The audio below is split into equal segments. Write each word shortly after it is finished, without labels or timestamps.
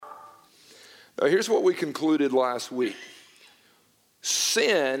Now, here's what we concluded last week.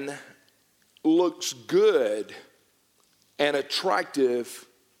 Sin looks good and attractive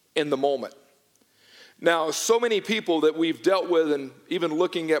in the moment. Now, so many people that we've dealt with, and even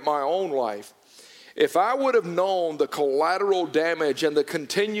looking at my own life, if I would have known the collateral damage and the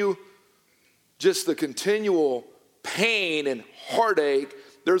continual pain and heartache,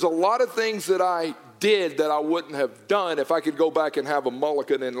 there's a lot of things that I did that I wouldn't have done if I could go back and have a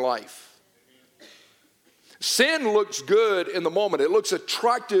mulligan in life. Sin looks good in the moment. It looks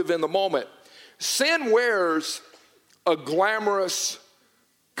attractive in the moment. Sin wears a glamorous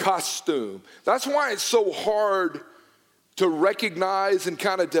costume. That's why it's so hard to recognize and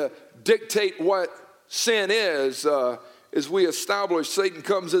kind of to dictate what sin is. As we establish, Satan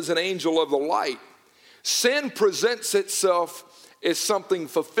comes as an angel of the light. Sin presents itself as something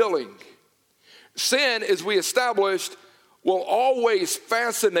fulfilling. Sin, as we established, will always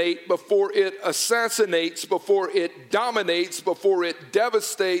fascinate before it assassinates, before it dominates, before it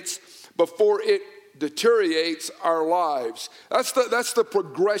devastates, before it deteriorates our lives. That's the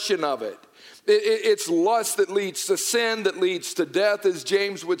progression of it. It's lust that leads to sin, that leads to death, as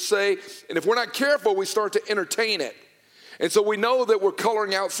James would say. And if we're not careful, we start to entertain it. And so we know that we're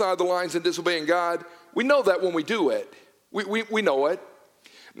coloring outside the lines and disobeying God. We know that when we do it. We know it.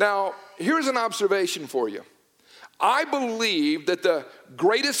 Now, here's an observation for you. I believe that the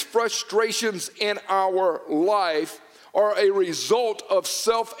greatest frustrations in our life are a result of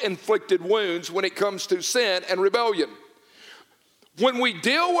self-inflicted wounds when it comes to sin and rebellion. When we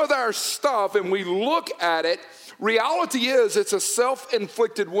deal with our stuff and we look at it, reality is it's a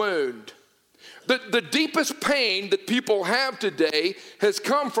self-inflicted wound. The deepest pain that people have today has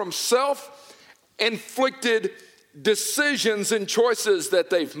come from self-inflicted decisions and choices that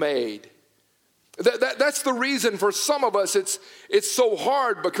they've made. That's the reason for some of us it's so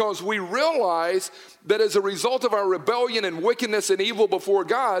hard, because we realize that as a result of our rebellion and wickedness and evil before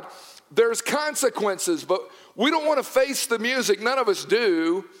God, there's consequences, but we don't want to face the music. None of us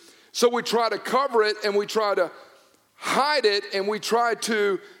do. So we try to cover it and we try to hide it and we try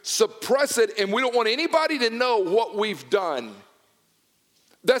to suppress it, and we don't want anybody to know what we've done.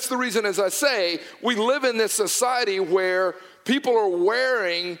 That's the reason, as I say, we live in this society where people are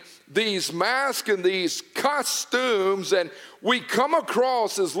wearing these masks and these costumes, and we come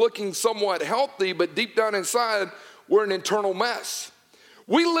across as looking somewhat healthy, but deep down inside, we're an internal mess.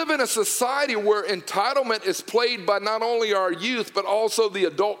 We live in a society where entitlement is played by not only our youth, but also the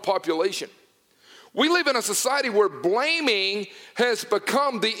adult population. We live in a society where blaming has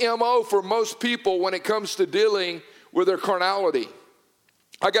become the MO for most people when it comes to dealing with their carnality.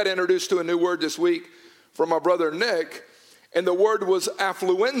 I got introduced to a new word this week from my brother Nick, and the word was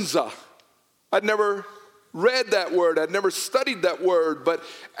affluenza. I'd never read that word. I'd never studied that word, but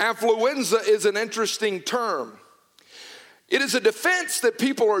affluenza is an interesting term. It is a defense that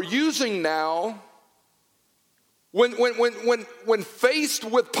people are using now when faced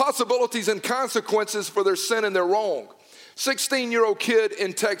with possibilities and consequences for their sin and their wrong. 16-year-old kid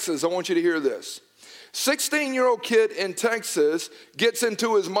in Texas, I want you to hear this. 16-year-old kid in Texas gets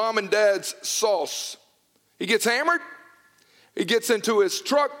into his mom and dad's sauce. He gets hammered. He gets into his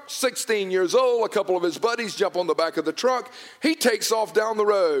truck, 16 years old. A couple of his buddies jump on the back of the truck. He takes off down the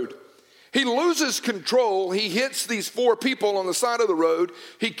road. He loses control. He hits these 4 people on the side of the road.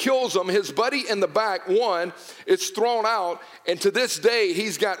 He kills them. His buddy in the back, one, is thrown out. And to this day,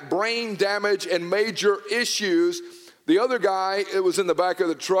 he's got brain damage and major issues. The other guy that was in the back of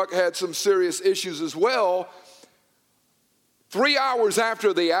the truck had some serious issues as well. 3 hours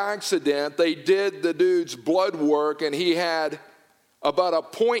after the accident, they did the dude's blood work, and he had about a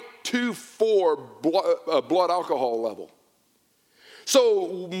 0.24 blood alcohol level.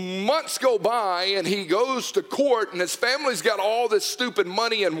 So months go by, and he goes to court, and his family's got all this stupid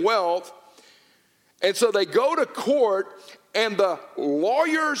money and wealth. And so they go to court, and the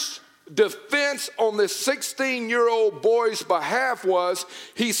lawyer's defense on this 16-year-old boy's behalf was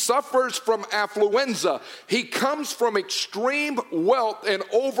he suffers from affluenza. He comes from extreme wealth and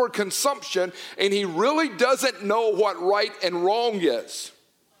overconsumption, and he really doesn't know what right and wrong is.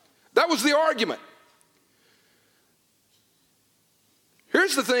 That was the argument.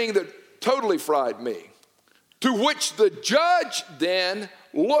 Here's the thing that totally fried me, to which the judge then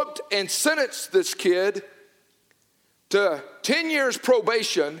looked and sentenced this kid to 10 years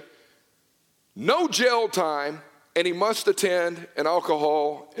probation, no jail time, and he must attend an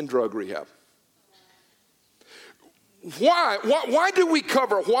alcohol and drug rehab. Why? Why do we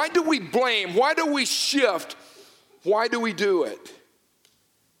cover? Why do we blame? Why do we shift? Why do we do it?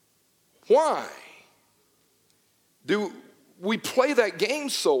 Why do we play that game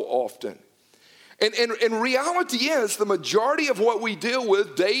so often? And reality is the majority of what we deal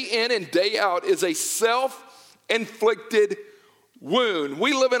with day in and day out is a self-inflicted wound.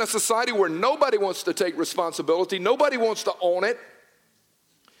 We live in a society where nobody wants to take responsibility. Nobody wants to own it.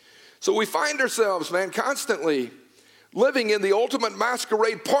 So we find ourselves, man, constantly living in the ultimate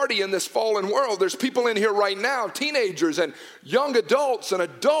masquerade party in this fallen world. There's people in here right now, teenagers and young adults and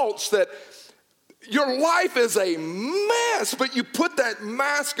adults, that your life is a mess, but you put that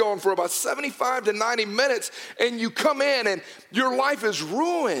mask on for about 75 to 90 minutes and you come in and your life is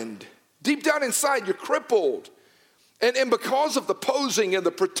ruined. Deep down inside, you're crippled. And because of the posing and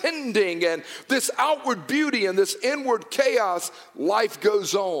the pretending and this outward beauty and this inward chaos, life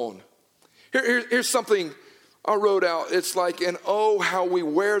goes on. Here's something I wrote out. It's like, and oh, how we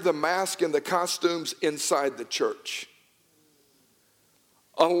wear the mask and the costumes inside the church.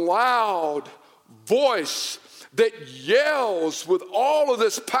 A loud voice that yells with all of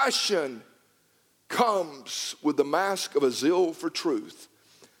this passion comes with the mask of a zeal for truth.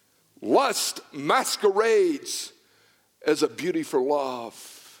 Lust masquerades as a beauty for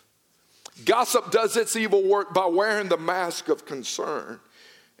love. Gossip does its evil work by wearing the mask of concern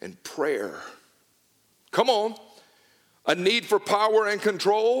and prayer. Come on. A need for power and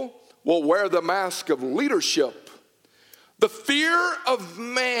control will wear the mask of leadership. The fear of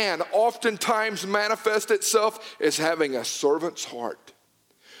man oftentimes manifests itself as having a servant's heart.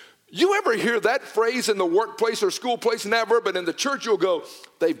 You ever hear that phrase in the workplace or school place? Never, but in the church you'll go,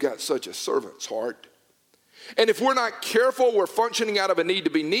 they've got such a servant's heart. And if we're not careful, we're functioning out of a need to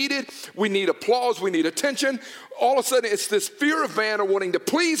be needed. We need applause, we need attention. All of a sudden it's this fear of man or wanting to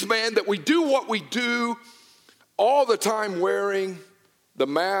please man that we do what we do all the time wearing the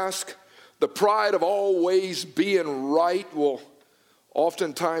mask. The pride of always being right will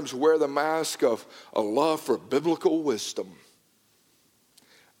oftentimes wear the mask of a love for biblical wisdom.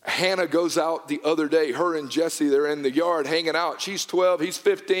 Hannah goes out the other day. Her and Jesse, they're in the yard hanging out. She's 12, he's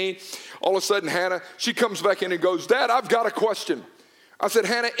 15. All of a sudden, Hannah, she comes back in and goes, Dad, I've got a question. I said,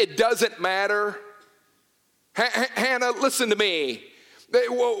 Hannah, it doesn't matter. Hannah, listen to me.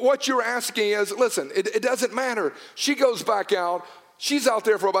 What you're asking is, listen, it doesn't matter. She goes back out. She's out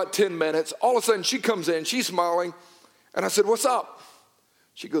there for about 10 minutes. All of a sudden, she comes in. She's smiling. And I said, what's up?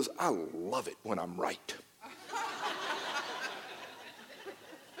 She goes, I love it when I'm right.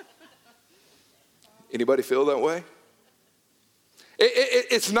 Anybody feel that way?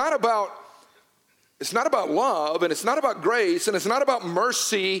 It's not about love, and it's not about grace, and it's not about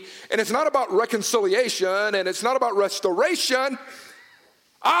mercy, and it's not about reconciliation, and it's not about restoration.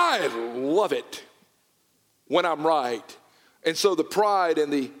 I love it when I'm right. And so the pride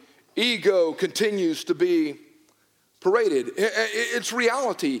and the ego continues to be paraded. It's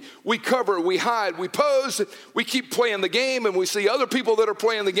reality. We cover, we hide, we pose, we keep playing the game, and we see other people that are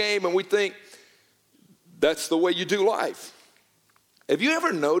playing the game, and we think that's the way you do life. Have you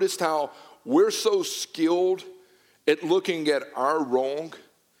ever noticed how we're so skilled at looking at our wrong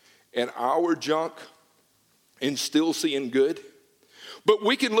and our junk and still seeing good? But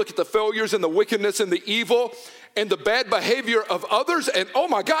we can look at the failures and the wickedness and the evil and the bad behavior of others, and oh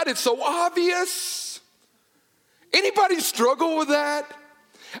my God, it's so obvious. Anybody struggle with that?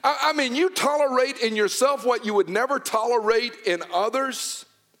 I mean, you tolerate in yourself what you would never tolerate in others.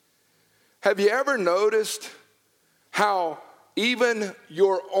 Have you ever noticed how even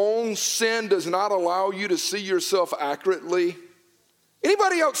your own sin does not allow you to see yourself accurately?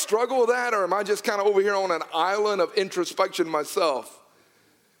 Anybody else struggle with that, or am I just kind of over here on an island of introspection myself?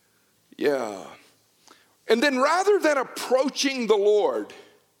 Yeah. And then rather than approaching the Lord,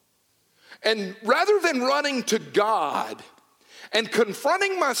 and rather than running to God and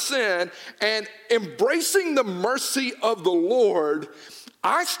confronting my sin and embracing the mercy of the Lord,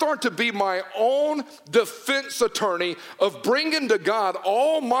 I start to be my own defense attorney of bringing to God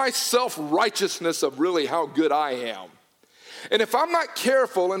all my self-righteousness of really how good I am. And if I'm not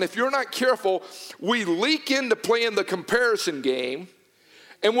careful, and if you're not careful, we leak into playing the comparison game,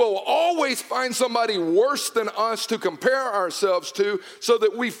 and we'll always find somebody worse than us to compare ourselves to so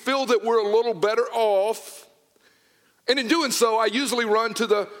that we feel that we're a little better off. And in doing so, I usually run to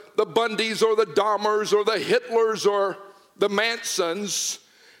the Bundys or the Dahmers or the Hitlers or the Mansons,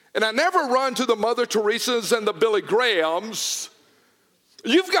 and I never run to the Mother Teresas and the Billy Grahams.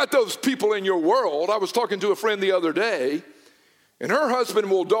 You've got those people in your world. I was talking to a friend the other day, and her husband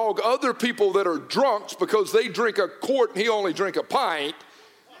will dog other people that are drunks because they drink a quart and he only drink a pint,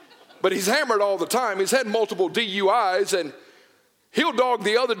 but he's hammered all the time. He's had multiple DUIs, and he'll dog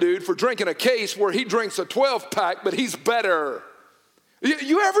the other dude for drinking a case where he drinks a 12-pack, but he's better.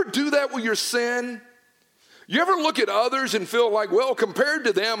 You ever do that with your sin? You ever look at others and feel like, well, compared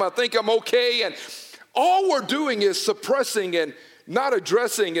to them, I think I'm okay, and all we're doing is suppressing and not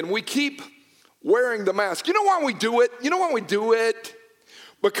addressing, and we keep wearing the mask. You know why we do it? You know why we do it?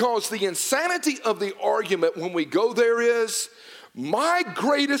 Because the insanity of the argument when we go there is, my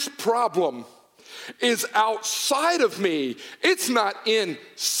greatest problem is outside of me. It's not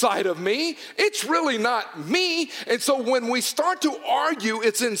inside of me. It's really not me. And so when we start to argue,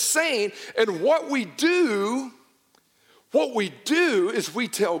 it's insane. And what we do is we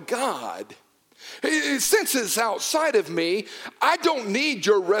tell God, since it's outside of me, I don't need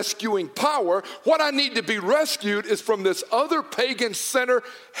your rescuing power. What I need to be rescued is from this other pagan sinner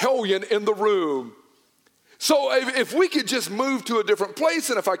hellion in the room. So if we could just move to a different place,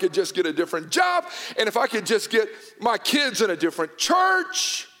 and if I could just get a different job, and if I could just get my kids in a different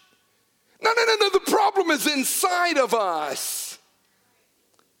church. No, the problem is inside of us.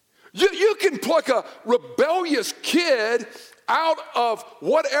 You can pluck a rebellious kid out of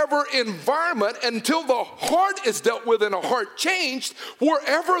whatever environment until the heart is dealt with and a heart changed.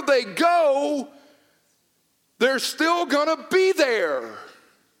 Wherever they go, they're still gonna be there.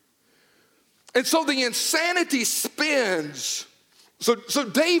 And so the insanity spins. So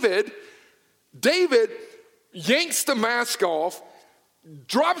David yanks the mask off,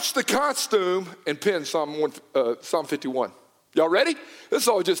 drops the costume, and pins Psalm 51. Y'all ready? This is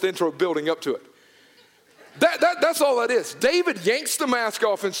all just intro building up to it. That's all that is. David yanks the mask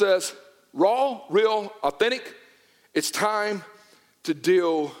off and says, raw, real, authentic, it's time to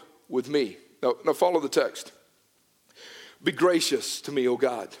deal with me. Now follow the text. Be gracious to me, O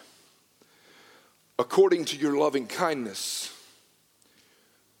God, according to your loving kindness,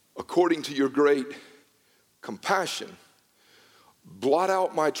 according to your great compassion. Blot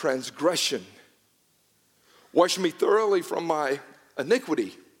out my transgression. Wash me thoroughly from my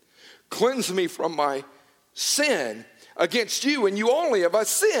iniquity. Cleanse me from my sin. Against you and you only have I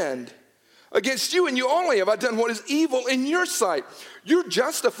sinned. Against you and you only have I done what is evil in your sight. You're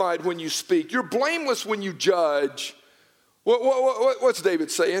justified when you speak. You're blameless when you judge. What's David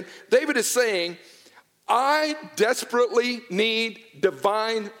saying? David is saying, I desperately need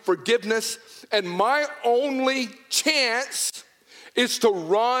divine forgiveness, and my only chance is to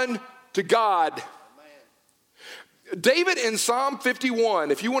run to God. David in Psalm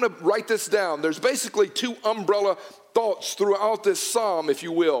 51, if you want to write this down, there's basically two umbrella thoughts throughout this psalm, if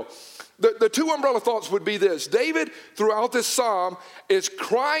you will. The two umbrella thoughts would be this. David, throughout this psalm, is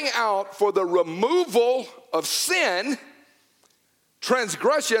crying out for the removal of sin,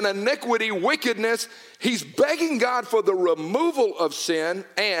 transgression, iniquity, wickedness. He's begging God for the removal of sin,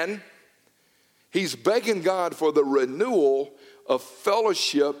 and he's begging God for the renewal of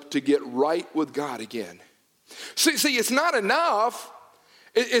fellowship to get right with God again. See, it's not enough.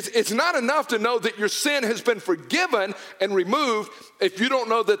 It's not enough to know that your sin has been forgiven and removed if you don't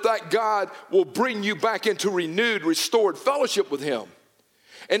know that God will bring you back into renewed, restored fellowship with him.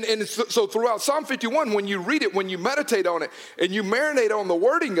 And so throughout Psalm 51, when you read it, when you meditate on it, and you marinate on the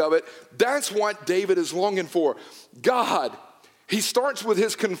wording of it, that's what David is longing for. God, he starts with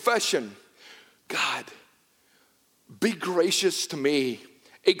his confession. God, be gracious to me.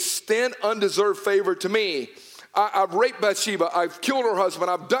 Extend undeserved favor to me. I've raped Bathsheba. I've killed her husband.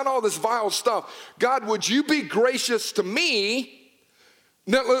 I've done all this vile stuff. God, would you be gracious to me?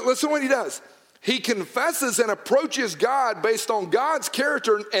 Now, listen to what he does. He confesses and approaches God based on God's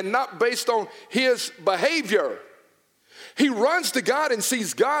character and not based on his behavior. He runs to God and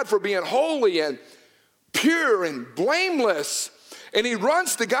sees God for being holy and pure and blameless. And he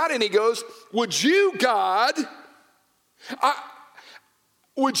runs to God and he goes, would you, God,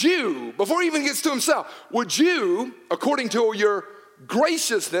 would you, before he even gets to himself, would you, according to your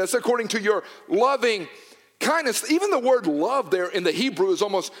graciousness, according to your loving kindness, even the word love there in the Hebrew is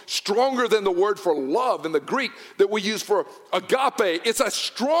almost stronger than the word for love in the Greek that we use for agape. It's a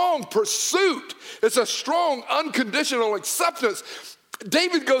strong pursuit. It's a strong unconditional acceptance.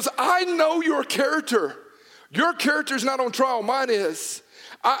 David goes, I know your character. Your character's not on trial, mine is.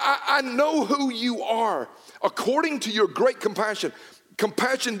 I know who you are. According to your great compassion.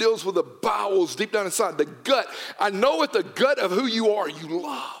 Compassion deals with the bowels deep down inside, the gut. I know at the gut of who you are, you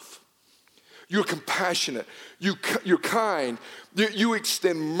love. You're compassionate. You're kind. You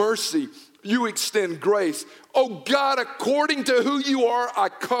extend mercy. You extend grace. Oh God, according to who you are, I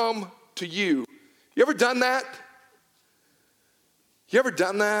come to you. You ever done that? You ever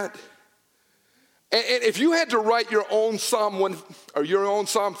done that? And if you had to write your own Psalm 1 or your own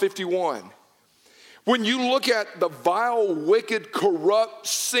Psalm 51, when you look at the vile, wicked, corrupt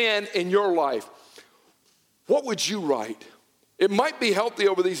sin in your life, what would you write? It might be healthy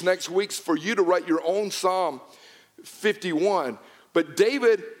over these next weeks for you to write your own Psalm 51. But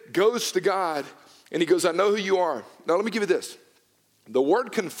David goes to God and he goes, I know who you are. Now let me give you this. The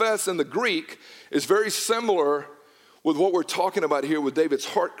word confess in the Greek is very similar with what we're talking about here with David's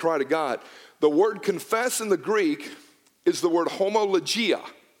heart cry to God. The word confess in the Greek is the word homologia.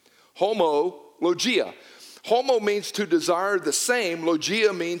 Homologia. Homo means to desire the same.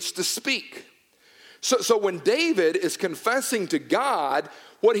 Logia means to speak. So when David is confessing to God,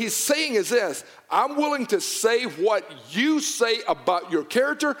 what he's saying is this: I'm willing to say what you say about your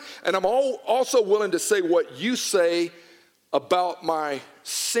character, and I'm also willing to say what you say about my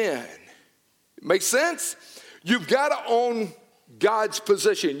sin. Make sense? You've got to own God's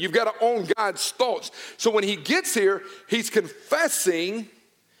position. You've got to own God's thoughts. So when he gets here, he's confessing,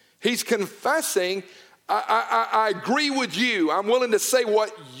 I agree with you. I'm willing to say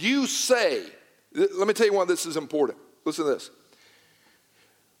what you say. Let me tell you why this is important. Listen to this.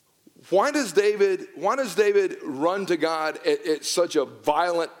 Why does David run to God at such a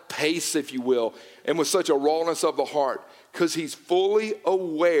violent pace, if you will, and with such a rawness of the heart? Because he's fully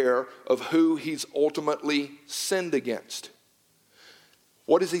aware of who he's ultimately sinned against.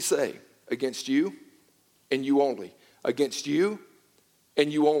 What does he say? Against you and you only. Against you and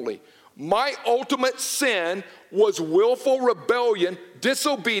you only. My ultimate sin was willful rebellion,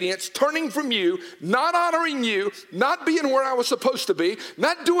 disobedience, turning from you, not honoring you, not being where I was supposed to be,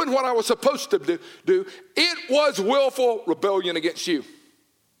 not doing what I was supposed to do. It was willful rebellion against you.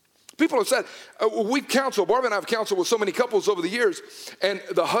 People have said, we've counseled, Barbara and I have counseled with so many couples over the years, and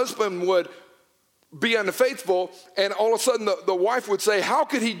the husband would be unfaithful, and all of a sudden the wife would say, how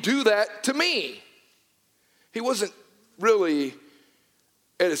could he do that to me? He wasn't really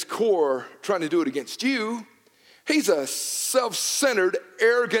at his core trying to do it against you. He's a self-centered,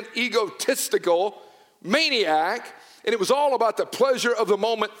 arrogant, egotistical maniac, and it was all about the pleasure of the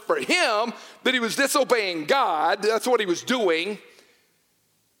moment for him that he was disobeying God. That's what he was doing.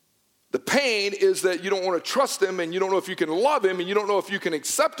 The pain is that you don't want to trust him, and you don't know if you can love him, and you don't know if you can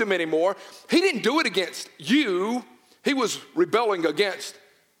accept him anymore. He didn't do it against you. He was rebelling against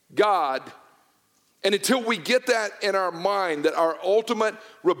God. And until we get that in our mind, that our ultimate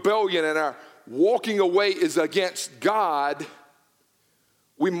rebellion and our walking away is against God,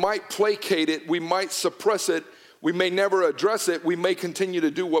 we might placate it, we might suppress it, we may never address it, we may continue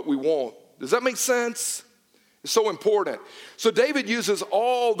to do what we want. Does that make sense? It's so important. So David uses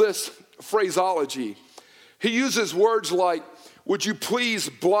all this phraseology. He uses words like, would you please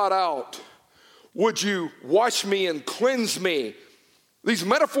blot out? Would you wash me and cleanse me? These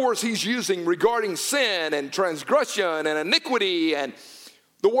metaphors he's using regarding sin and transgression and iniquity, and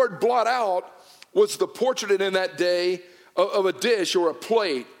the word blot out was the portrait in that day of a dish or a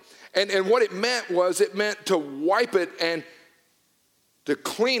plate. And what it meant to wipe it and to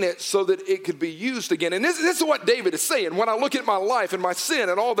clean it so that it could be used again. And this is what David is saying. When I look at my life and my sin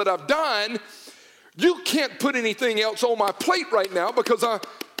and all that I've done, you can't put anything else on my plate right now because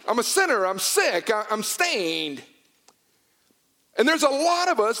I'm a sinner, I'm sick, I'm stained. And there's a lot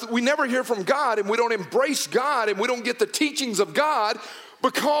of us that we never hear from God, and we don't embrace God, and we don't get the teachings of God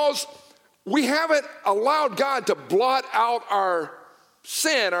because we haven't allowed God to blot out our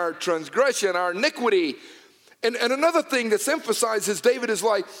sin, our transgression, our iniquity. And another thing that's emphasized is David is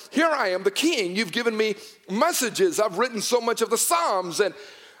like, here I am, the king. You've given me messages. I've written so much of the Psalms. And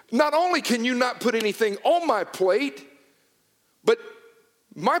not only can you not put anything on my plate, but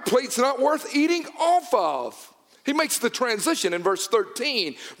my plate's not worth eating off of. He makes the transition in verse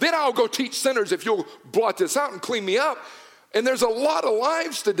 13. Then I'll go teach sinners if you'll blot this out and clean me up. And there's a lot of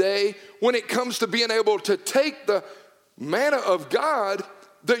lives today when it comes to being able to take the manna of God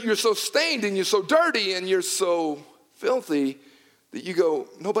that you're so stained and you're so dirty and you're so filthy that you go,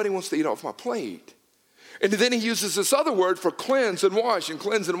 nobody wants to eat off my plate. And then he uses this other word for cleanse and wash and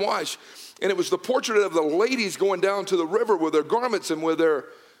cleanse and wash. And it was the portrait of the ladies going down to the river with their garments and with their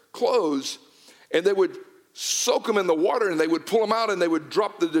clothes. And they would soak them in the water and they would pull them out and they would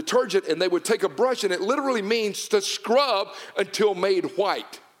drop the detergent and they would take a brush, and it literally means to scrub until made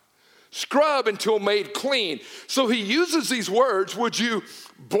white. Scrub until made clean. So he uses these words, would you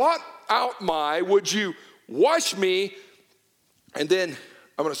blot out would you wash me, and then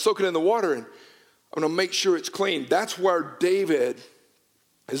I'm going to soak it in the water and I'm going to make sure it's clean. That's where David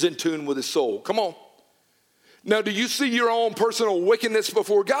is in tune with his soul. Come on. Now, do you see your own personal wickedness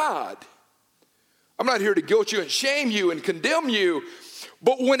before God? I'm not here to guilt you and shame you and condemn you.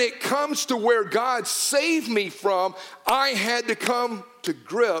 But when it comes to where God saved me from, I had to come to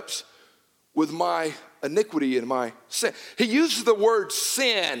grips with my iniquity and my sin. He uses the word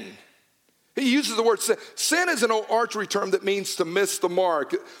sin. He uses the word sin. Sin is an old archery term that means to miss the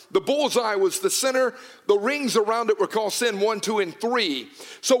mark. The bullseye was the center. The rings around it were called sin, 1, 2, and 3.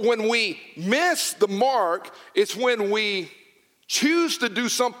 So when we miss the mark, it's when we choose to do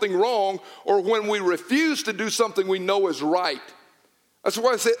something wrong or when we refuse to do something we know is right. That's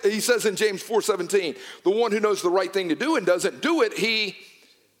why he says in James 4:17, the one who knows the right thing to do and doesn't do it, he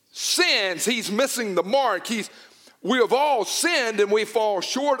sins. He's missing the mark. We have all sinned and we fall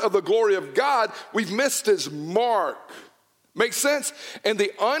short of the glory of God. We've missed his mark. Make sense? And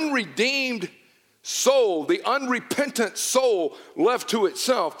the unredeemed soul, the unrepentant soul left to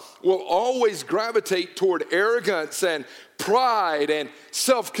itself will always gravitate toward arrogance and pride and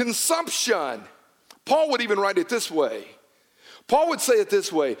self-consumption. Paul would even write it this way. Paul would say it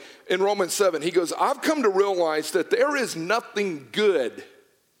this way in Romans 7. He goes, I've come to realize that there is nothing good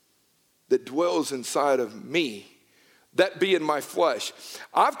that dwells inside of me, that be in my flesh.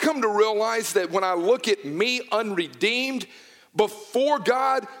 I've come to realize that when I look at me unredeemed before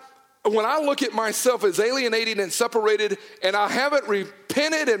God, when I look at myself as alienated and separated and I haven't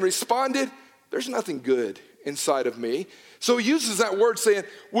repented and responded, there's nothing good inside of me. So he uses that word saying,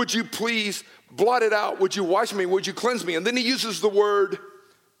 would you please blot it out? Would you wash me? Would you cleanse me? And then he uses the word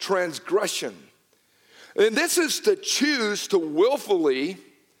transgression. And this is to choose to willfully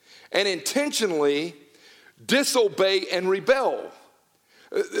and intentionally disobey and rebel.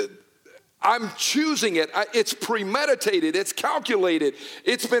 I'm choosing it. It's premeditated. It's calculated.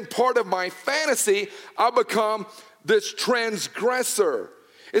 It's been part of my fantasy. I become this transgressor.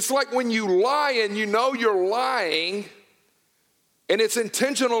 It's like when you lie and you know you're lying and it's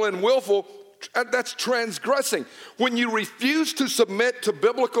intentional and willful, that's transgressing. When you refuse to submit to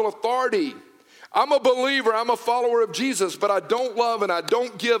biblical authority, I'm a believer, I'm a follower of Jesus, but I don't love and I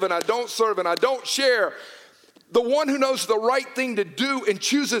don't give and I don't serve and I don't share. The one who knows the right thing to do and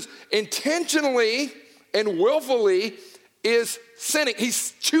chooses intentionally and willfully is sinning.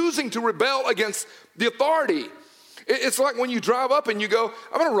 He's choosing to rebel against the authority. It's like when you drive up and you go,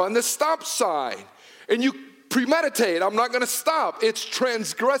 I'm going to run this stop sign. And you premeditate, I'm not going to stop. It's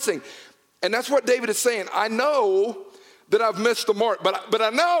transgressing. And that's what David is saying. I know that I've missed the mark, but I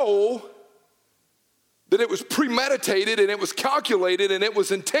know that it was premeditated and it was calculated and it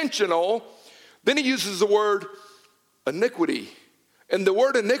was intentional. Then he uses the word iniquity. And the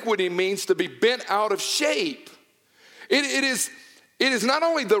word iniquity means to be bent out of shape. It is not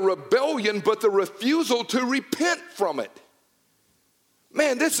only the rebellion, but the refusal to repent from it.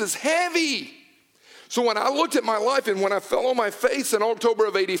 Man, this is heavy. So when I looked at my life and when I fell on my face in October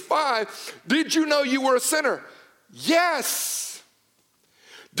of 85, did you know you were a sinner? Yes.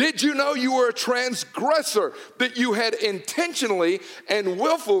 Did you know you were a transgressor, that you had intentionally and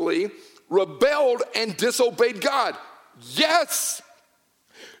willfully rebelled and disobeyed God? Yes.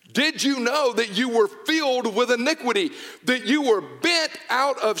 Did you know that you were filled with iniquity, that you were bent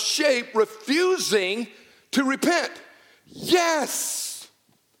out of shape, refusing to repent? Yes.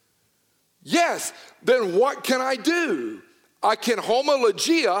 Yes. Then what can I do? I can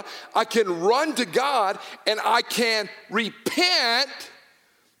homologia, I can run to God, and I can repent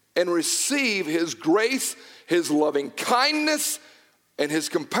and receive his grace, his loving kindness, and his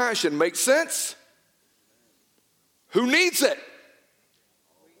compassion. Make sense? Who needs it?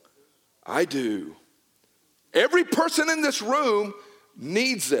 I do. Every person in this room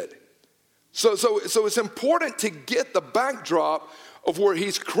needs it. So it's important to get the backdrop of where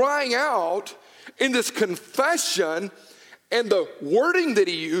he's crying out in this confession and the wording that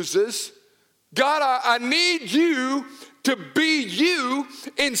he uses. God, I need you to be you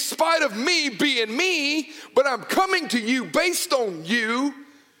in spite of me being me, but I'm coming to you based on you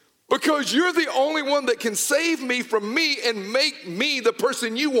because you're the only one that can save me from me and make me the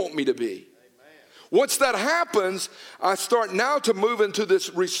person you want me to be. Amen. Once that happens, I start now to move into this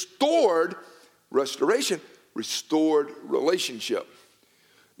restored relationship.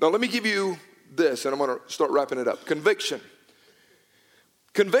 Now let me give you this, and I'm going to start wrapping it up. Conviction.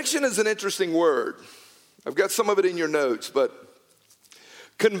 Conviction is an interesting word. I've got some of it in your notes, but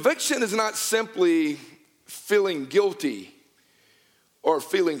conviction is not simply feeling guilty or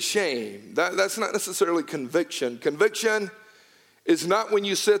feeling shame. That's not necessarily conviction. Conviction is not when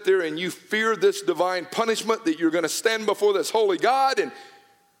you sit there and you fear this divine punishment that you're going to stand before this holy God. And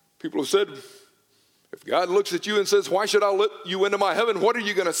people have said, if God looks at you and says, why should I let you into my heaven? What are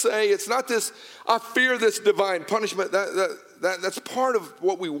you going to say? It's not this, I fear this divine punishment. That's part of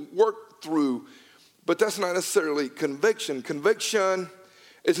what we work through, but that's not necessarily conviction. Conviction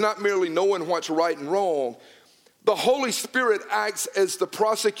is not merely knowing what's right and wrong. The Holy Spirit acts as the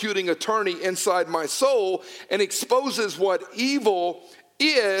prosecuting attorney inside my soul and exposes what evil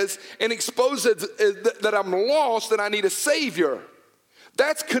is and exposes that I'm lost and I need a Savior.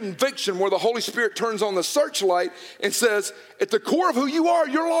 That's conviction, where the Holy Spirit turns on the searchlight and says, at the core of who you are,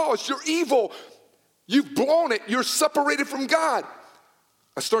 you're lost, you're evil, you've blown it, you're separated from God.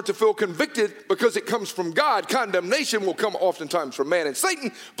 I start to feel convicted because it comes from God. Condemnation will come oftentimes from man and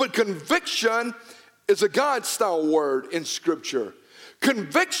Satan, but conviction is a God-style word in Scripture.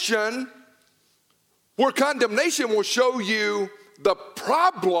 Conviction, where condemnation will show you the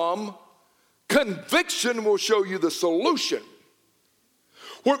problem, conviction will show you the solution.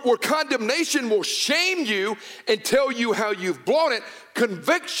 Where condemnation will shame you and tell you how you've blown it,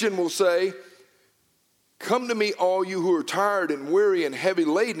 conviction will say, come to me, all you who are tired and weary and heavy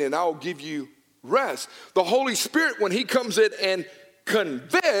laden, and I'll give you rest. The Holy Spirit, when he comes in and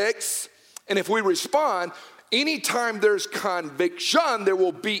convicts, and if we respond, anytime there's conviction, there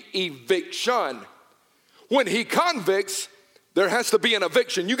will be eviction. When he convicts, there has to be an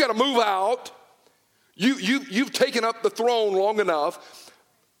eviction. You got to move out. You've taken up the throne long enough.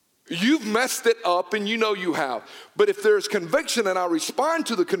 You've messed it up, and you know you have. But if there's conviction and I respond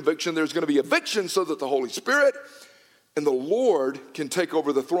to the conviction, there's going to be eviction so that the Holy Spirit and the Lord can take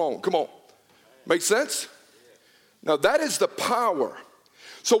over the throne. Come on. Make sense? Now that is the power.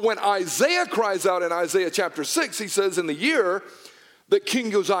 So when Isaiah cries out in Isaiah chapter 6, he says, in the year that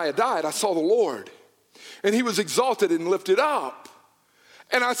King Uzziah died, I saw the Lord, and he was exalted and lifted up.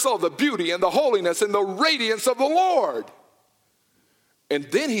 And I saw the beauty and the holiness and the radiance of the Lord. And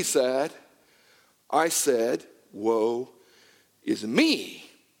then he said, I said, woe is me.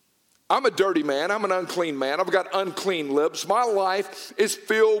 I'm a dirty man. I'm an unclean man. I've got unclean lips. My life is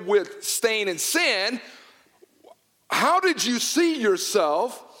filled with stain and sin. How did you see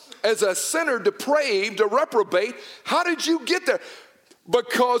yourself as a sinner, depraved, a reprobate? How did you get there?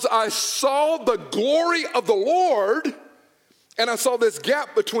 Because I saw the glory of the Lord, and I saw this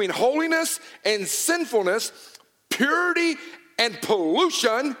gap between holiness and sinfulness, purity and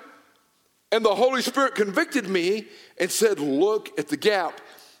pollution, and the Holy Spirit convicted me and said, look at the gap.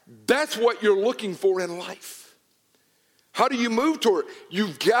 That's what you're looking for in life. How do you move toward it?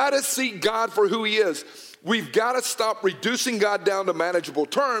 You've got to see God for who he is. We've got to stop reducing God down to manageable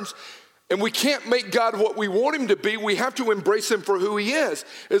terms, and we can't make God what we want him to be. We have to embrace him for who he is.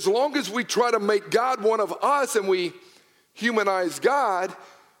 As long as we try to make God one of us and we humanize God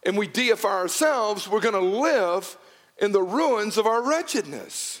and we deify ourselves, we're going to live in the ruins of our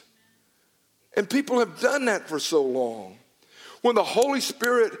wretchedness. And people have done that for so long. When the Holy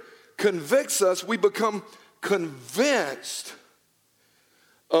Spirit convicts us, we become convinced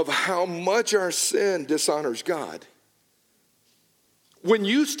of how much our sin dishonors God. When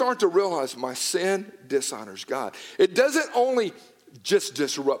you start to realize my sin dishonors God, it doesn't only just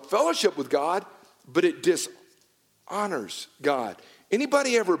disrupt fellowship with God, but it dishonors God.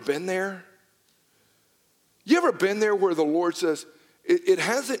 Anybody ever been there? You ever been there where the Lord says, it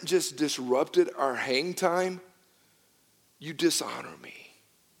hasn't just disrupted our hang time, you dishonor me.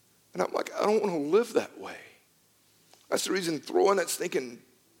 And I'm like, I don't want to live that way. That's the reason throwing that stinking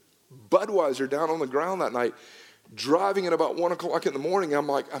Budweiser down on the ground that night, driving at about 1 o'clock in the morning, I'm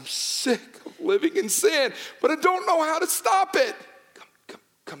like, I'm sick of living in sin, but I don't know how to stop it.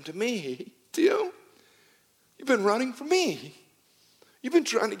 Come to me, Theo. You've been running from me. You've been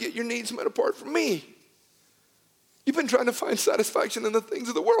trying to get your needs met apart from me. You've been trying to find satisfaction in the things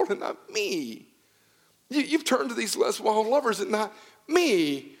of the world and not me. You've turned to these less wild lovers and not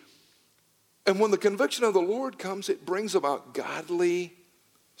me. And when the conviction of the Lord comes, it brings about godly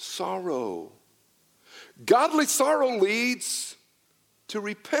sorrow. Godly sorrow leads to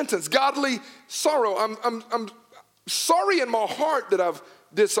repentance. Godly sorrow. I'm sorry in my heart that I've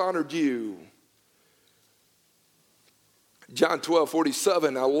dishonored you. John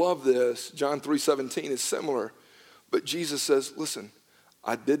 12:47, I love this. John 3:17 is similar. But Jesus says, listen,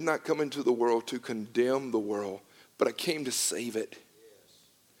 I did not come into the world to condemn the world, but I came to save it.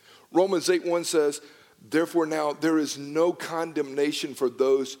 Romans 8:1 says, therefore now there is no condemnation for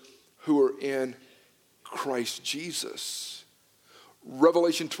those who are in Christ Jesus.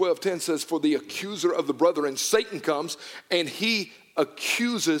 Revelation 12:10 says, for the accuser of the brethren, Satan, comes, and he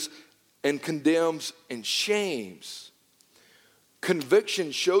accuses and condemns and shames.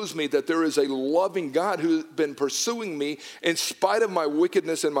 Conviction shows me that there is a loving God who's been pursuing me in spite of my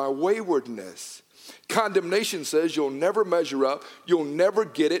wickedness and my waywardness. Condemnation says you'll never measure up, you'll never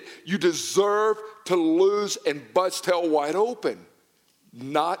get it, you deserve to lose and bust hell wide open.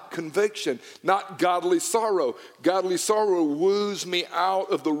 Not conviction, not godly sorrow. Godly sorrow woos me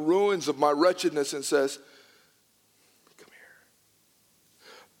out of the ruins of my wretchedness and says, come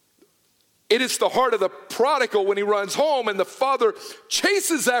It is the heart of the prodigal when he runs home and the father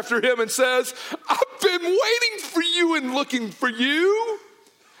chases after him and says, I've been waiting for you and looking for you.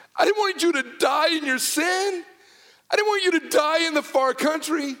 I didn't want you to die in your sin. I didn't want you to die in the far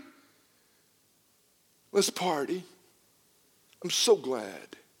country. Let's party. I'm so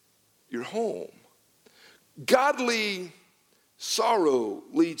glad you're home. Godly sorrow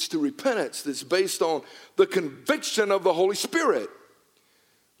leads to repentance that's based on the conviction of the Holy Spirit.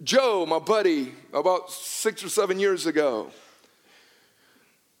 Joe, my buddy, about 6 or 7 years ago,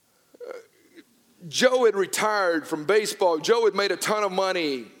 Joe had retired from baseball. Joe had made a ton of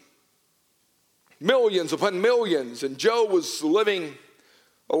money, millions upon millions, and Joe was living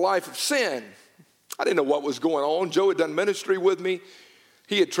a life of sin. I didn't know what was going on. Joe had done ministry with me.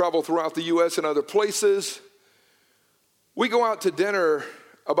 He had traveled throughout the U.S. and other places. We go out to dinner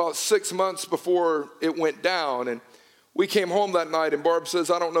about 6 months before it went down, and we came home that night, and Barb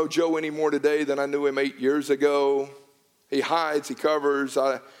says, I don't know Joe any more today than I knew him 8 years ago. He hides, he covers.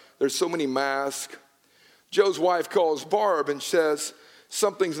 There's so many masks. Joe's wife calls Barb and says,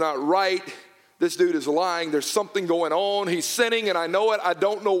 something's not right. This dude is lying. There's something going on. He's sinning, and I know it. I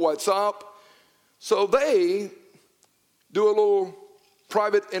don't know what's up. So they do a little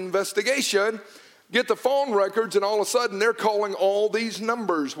private investigation, get the phone records, and all of a sudden they're calling all these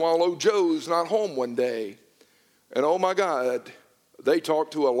numbers while old Joe's not home one day. And oh my God, they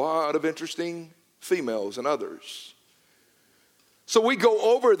talk to a lot of interesting females and others. So we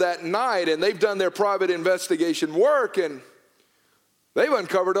go over that night, and they've done their private investigation work, and they've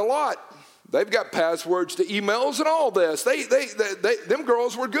uncovered a lot. They've got passwords to emails and all this. Them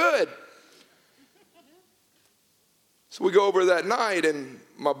girls were good. So we go over that night, and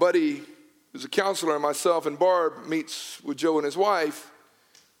my buddy, who's a counselor, and myself and Barb meets with Joe and his wife,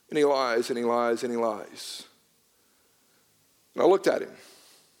 and he lies, and he lies, and he lies. And I looked at him,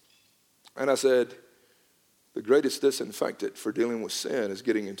 and I said, the greatest disinfectant for dealing with sin is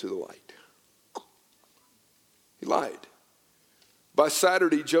getting into the light. He lied. By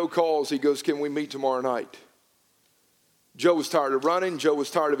Saturday, Joe calls. He goes, can we meet tomorrow night? Joe was tired of running. Joe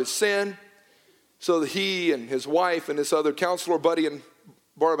was tired of his sin. So he and his wife and this other counselor buddy and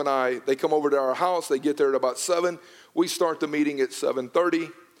Barb and I, they come over to our house. They get there at about 7. We start the meeting at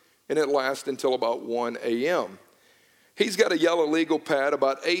 7:30, and it lasts until about 1 a.m. He's got a yellow legal pad,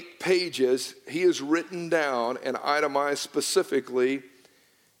 about 8 pages. He has written down and itemized specifically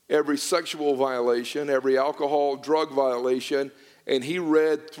every sexual violation, every alcohol, drug violation, and he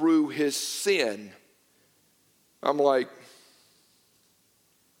read through his sin. I'm like,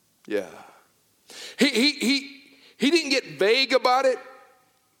 yeah. He didn't get vague about it.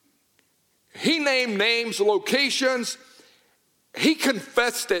 He named names, locations. He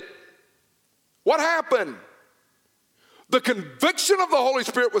confessed it. What happened? The conviction of the Holy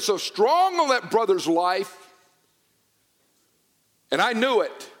Spirit was so strong on that brother's life, and I knew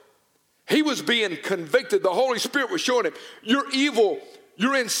it. He was being convicted. The Holy Spirit was showing him, you're evil,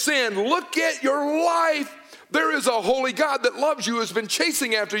 you're in sin. Look at your life. There is a holy God that loves you, has been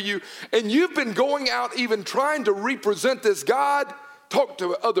chasing after you, and you've been going out even trying to represent this God, talk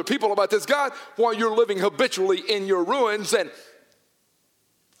to other people about this God while you're living habitually in your ruins. And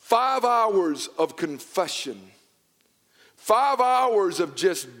 5 hours of confession, 5 hours of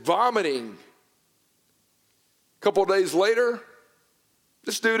just vomiting. A couple of days later,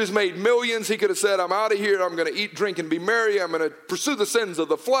 this dude has made millions. He could have said, I'm out of here. I'm going to eat, drink, and be merry. I'm going to pursue the sins of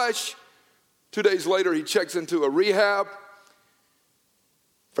the flesh. 2 days later, he checks into a rehab.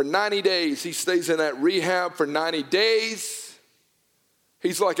 For 90 days, he stays in that rehab for 90 days.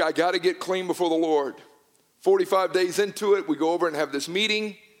 He's like, I got to get clean before the Lord. 45 days into it, we go over and have this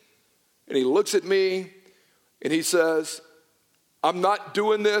meeting. And he looks at me and he says, I'm not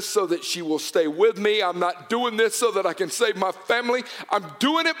doing this so that she will stay with me. I'm not doing this so that I can save my family. I'm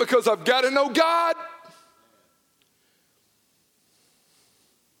doing it because I've got to know God.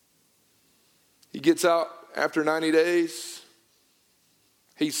 He gets out after 90 days.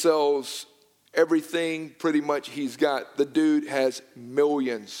 He sells everything pretty much he's got. The dude has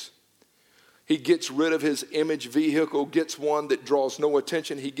millions. He gets rid of his image vehicle, gets one that draws no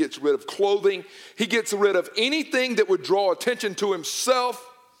attention. He gets rid of clothing. He gets rid of anything that would draw attention to himself.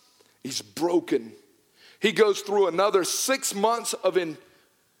 He's broken. He goes through another 6 months of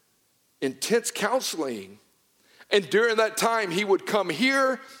intense counseling. And during that time, he would come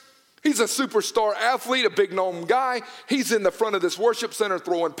here. He's a superstar athlete, a big known guy. He's in the front of this worship center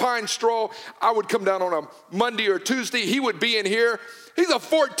throwing pine straw. I would come down on a Monday or Tuesday. He would be in here. He's a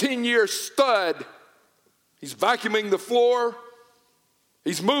 14-year stud. He's vacuuming the floor.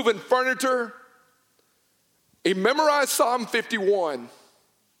 He's moving furniture. He memorized Psalm 51.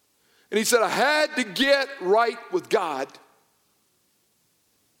 And he said, I had to get right with God.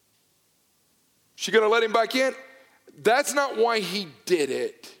 She going to let him back in? That's not why he did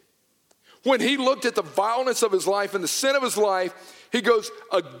it. When he looked at the vileness of his life and the sin of his life, he goes,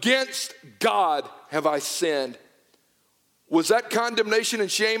 against God have I sinned. Was that condemnation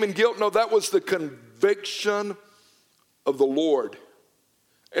and shame and guilt? No, that was the conviction of the Lord.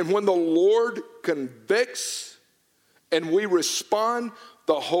 And when the Lord convicts and we respond,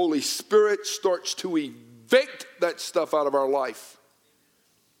 the Holy Spirit starts to evict that stuff out of our life.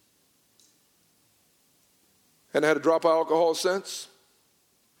 Hadn't had a drop of alcohol since.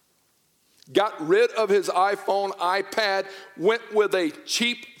 Got rid of his iPhone, iPad, went with a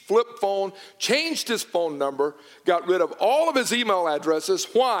cheap flip phone, changed his phone number, got rid of all of his email addresses.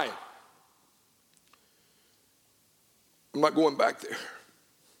 Why? I'm not going back there.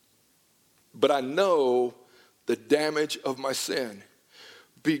 But I know the damage of my sin.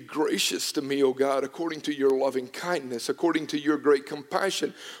 Be gracious to me, O God, according to your loving kindness, according to your great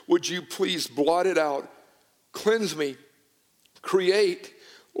compassion. Would you please blot it out? Cleanse me, create.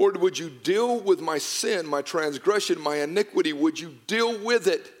 Lord, would you deal with my sin, my transgression, my iniquity? Would you deal with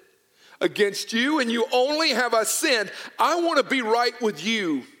it? Against you and you only have I sinned. I want to be right with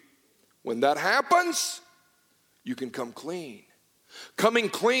you. When that happens, you can come clean. Coming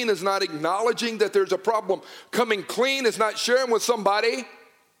clean is not acknowledging that there's a problem. Coming clean is not sharing with somebody,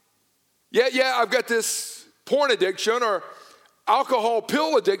 yeah, I've got this porn addiction or alcohol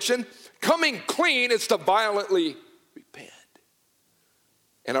pill addiction. Coming clean is to violently repent.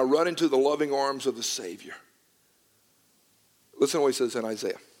 And I run into the loving arms of the Savior. Listen to what he says in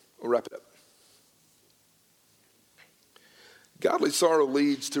Isaiah. We'll wrap it up. Godly sorrow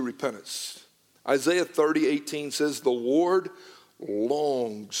leads to repentance. Isaiah 30:18 says, the Lord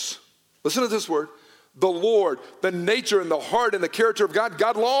longs. Listen to this word. The Lord, the nature and the heart and the character of God.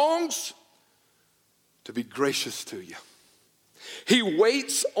 God longs to be gracious to you. He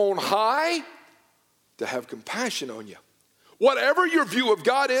waits on high to have compassion on you. Whatever your view of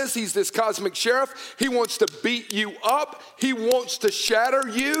God is, he's this cosmic sheriff. He wants to beat you up. He wants to shatter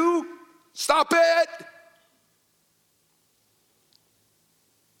you. Stop it.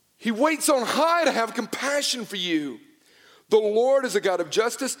 He waits on high to have compassion for you. The Lord is a God of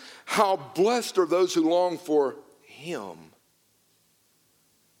justice. How blessed are those who long for him.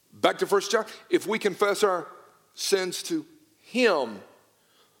 Back to 1 John. If we confess our sins to him,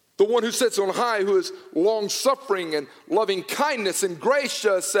 the one who sits on high, who is long-suffering and loving kindness and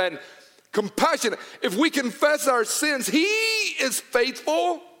gracious and compassionate. If we confess our sins, he is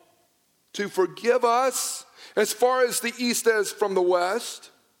faithful to forgive us as far as the east is from the west.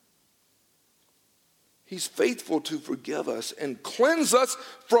 He's faithful to forgive us and cleanse us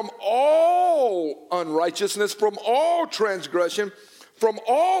from all unrighteousness, from all transgression, from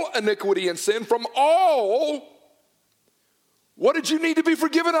all iniquity and sin, from all. What did you need to be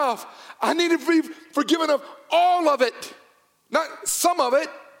forgiven of? I need to be forgiven of all of it, not some of it.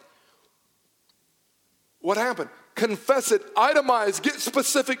 What happened? Confess it, itemize, get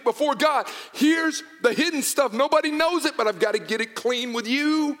specific before God. Here's the hidden stuff. Nobody knows it, but I've got to get it clean with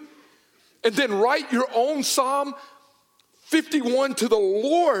you. And then write your own Psalm 51 to the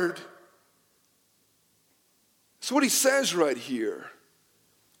Lord. That's what he says right here.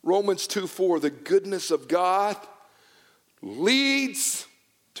 Romans 2:4, the goodness of God leads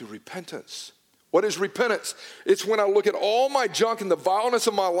to repentance. What is repentance? It's when I look at all my junk and the vileness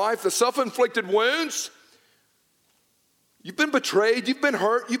of my life, the self-inflicted wounds. You've been betrayed, you've been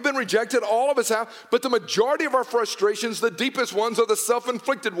hurt, you've been rejected, all of us have. But the majority of our frustrations, the deepest ones, are the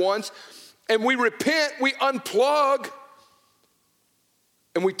self-inflicted ones. And we repent, we unplug,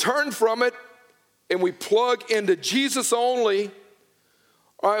 and we turn from it, and we plug into Jesus only.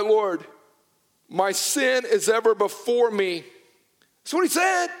 All right, Lord, my sin is ever before me. That's what he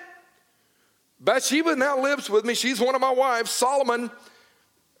said. Bathsheba now lives with me. She's one of my wives. Solomon,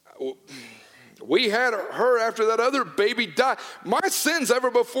 we had her after that other baby died. My sin's ever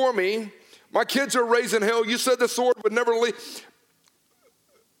before me. My kids are raised in hell. You said the sword would never leave.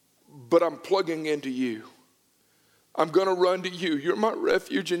 But I'm plugging into you. I'm going to run to you. You're my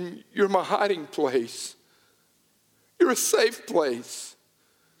refuge and you're my hiding place. You're a safe place.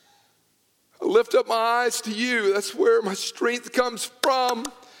 I lift up my eyes to you. That's where my strength comes from.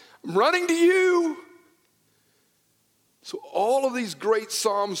 I'm running to you. So all of these great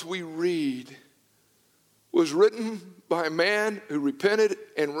Psalms we read was written by a man who repented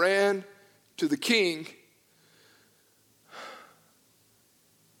and ran to the King.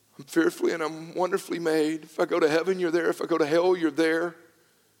 I'm fearfully and I'm wonderfully made. If I go to heaven, you're there. If I go to hell, you're there.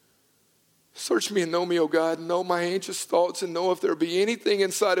 Search me and know me, O God, and know my anxious thoughts, and know if there be anything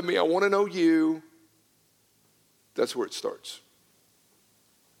inside of me. I want to know you. That's where it starts.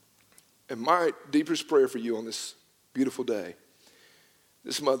 And my deepest prayer for you on this beautiful day,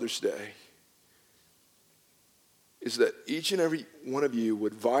 this Mother's Day, is that each and every one of you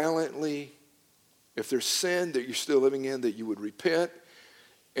would violently, if there's sin that you're still living in, that you would repent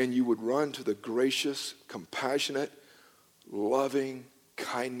and you would run to the gracious, compassionate, loving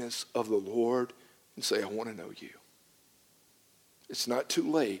kindness of the Lord and say, I want to know you. It's not too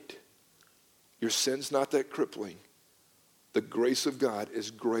late. Your sin's not that crippling. The grace of God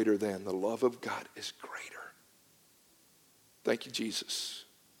is greater than. The love of God is greater. Thank you, Jesus.